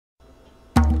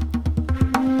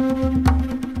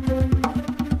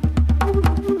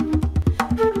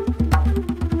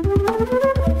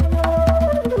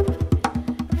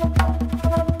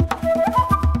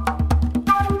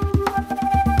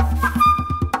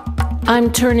I'm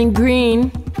turning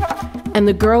green. And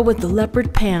the girl with the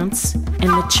leopard pants and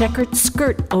the checkered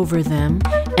skirt over them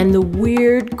and the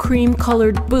weird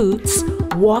cream-colored boots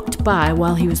walked by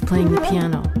while he was playing the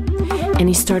piano. And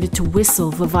he started to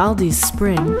whistle Vivaldi's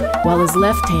Spring while his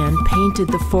left hand painted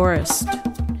the forest.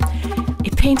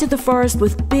 It painted the forest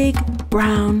with big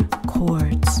brown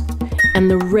chords. And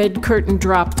the red curtain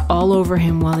dropped all over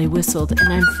him while he whistled.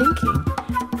 And I'm thinking,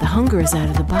 the hunger is out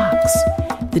of the box.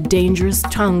 The dangerous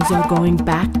tongues are going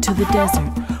back to the desert,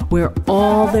 where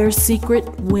all their secret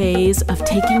ways of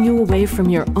taking you away from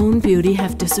your own beauty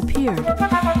have disappeared,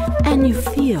 and you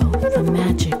feel the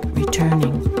magic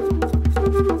returning.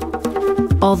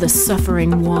 All the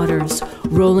suffering waters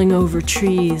rolling over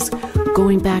trees,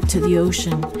 going back to the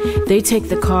ocean. They take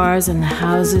the cars and the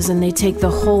houses, and they take the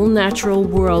whole natural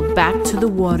world back to the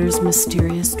water's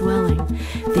mysterious dwelling.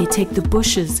 They take the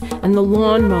bushes and the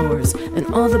lawnmowers and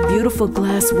all the beautiful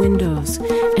glass windows,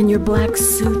 and your black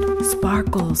suit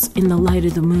sparkles in the light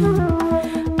of the moon.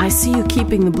 I see you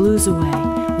keeping the blues away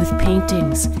with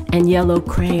paintings and yellow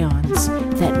crayons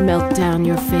that melt down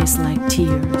your face like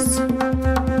tears.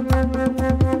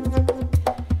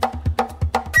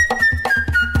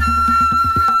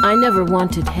 I never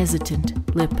wanted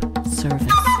hesitant lip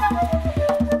service.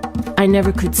 I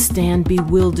never could stand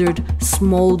bewildered,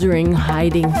 smoldering,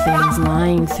 hiding things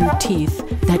lying through teeth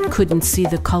that couldn't see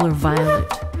the color violet.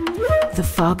 The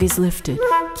fog is lifted,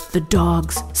 the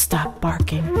dogs stop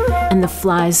barking, and the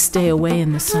flies stay away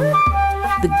in the summer.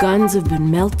 The guns have been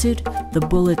melted, the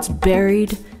bullets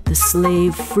buried, the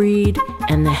slave freed,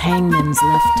 and the hangman's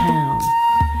left town.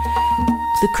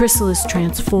 The chrysalis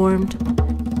transformed.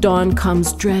 Dawn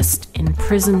comes dressed in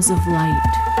prisms of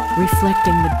light,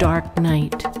 reflecting the dark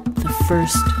night, the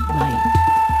first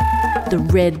light. The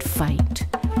red fight,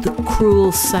 the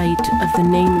cruel sight of the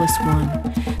nameless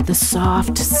one, the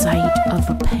soft sight of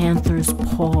a panther's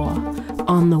paw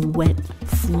on the wet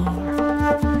floor.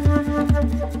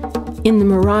 In the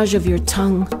mirage of your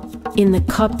tongue, in the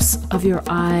cups of your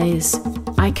eyes,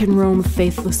 I can roam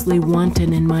faithlessly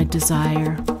wanton in my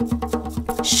desire,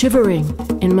 shivering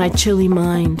in my chilly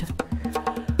mind,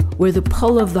 where the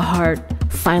pull of the heart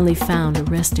finally found a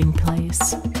resting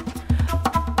place.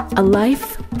 A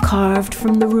life carved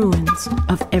from the ruins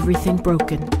of everything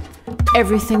broken,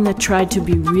 everything that tried to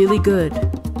be really good,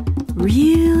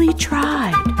 really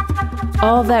tried.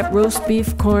 All that roast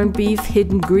beef, corned beef,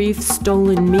 hidden grief,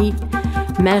 stolen meat,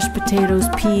 mashed potatoes,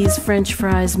 peas, French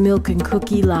fries, milk and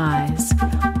cookie lies.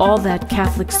 All that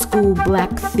Catholic school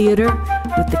black theater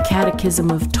with the catechism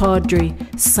of tawdry,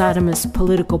 sodomist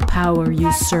political power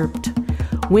usurped.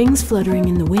 Wings fluttering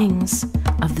in the wings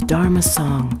of the Dharma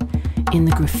song, in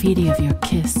the graffiti of your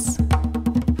kiss.